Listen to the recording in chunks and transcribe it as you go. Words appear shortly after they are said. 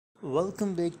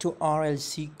Welcome back to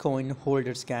RLC coin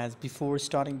holders, guys. Before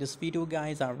starting this video,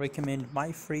 guys, I recommend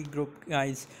my free group,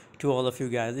 guys, to all of you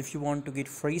guys. If you want to get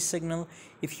free signal,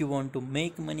 if you want to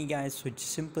make money, guys, so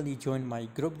simply join my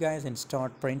group, guys, and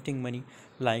start printing money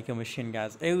like a machine,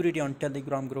 guys. Every day on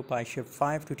Telegram group I share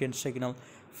 5 to 10 signal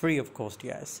free of cost,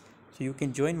 guys. So you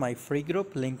can join my free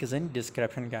group, link is in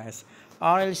description, guys.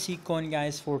 RLC coin,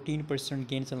 guys, 14%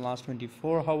 gains in last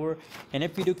 24 hours. And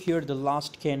if you look here, the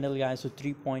last candle, guys, so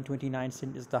 3.29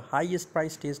 cent is the highest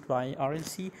price test by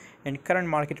RLC, and current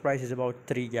market price is about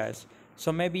 3, guys.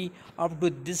 So maybe up to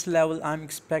this level I'm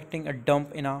expecting a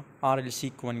dump in a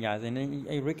RLC coin, guys, and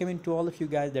I recommend to all of you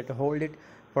guys that hold it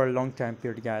for a long time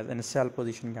period, guys, and a sell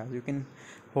position, guys. You can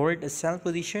hold a sell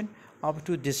position up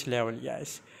to this level,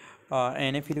 guys.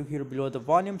 And if you look here below the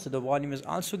volume, so the volume is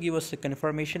also give us a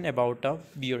confirmation about a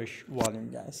bearish volume,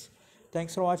 guys.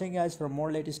 Thanks for watching, guys. For more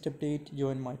latest update,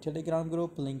 join my Telegram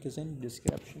group, link is in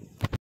description.